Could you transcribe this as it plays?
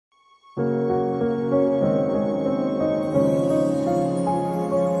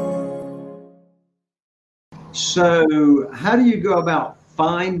So how do you go about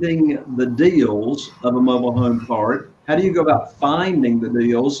finding the deals of a mobile home park? How do you go about finding the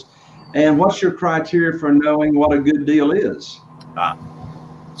deals? And what's your criteria for knowing what a good deal is?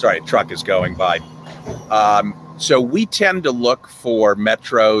 Sorry, a truck is going by. So we tend to look for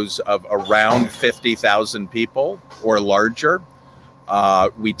metros of around 50,000 people or larger.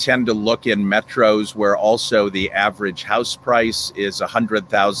 We tend to look in metros where also the average house price is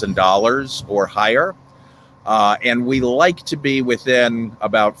 $100,000 or higher. And we like to be within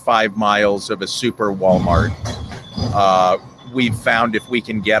about 5 miles of a super Walmart. We've found if we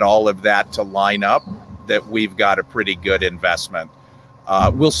can get all of that to line up, that we've got a pretty good investment.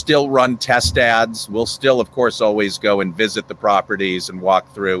 We'll still run test ads. We'll still, of course, always go and visit the properties and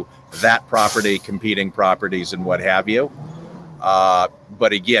walk through that property, competing properties, and what have you.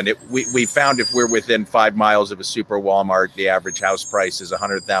 But again, we found if we're within 5 miles of a super Walmart, the average house price is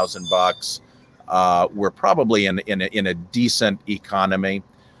 $100,000. We're probably in a decent economy.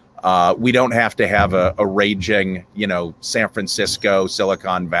 We don't have to have a raging, San Francisco,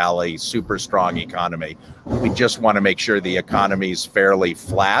 Silicon Valley, super strong economy. We just want to make sure the economy is fairly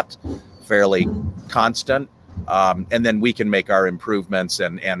flat, fairly constant, and then we can make our improvements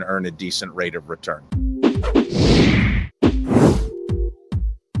and earn a decent rate of return.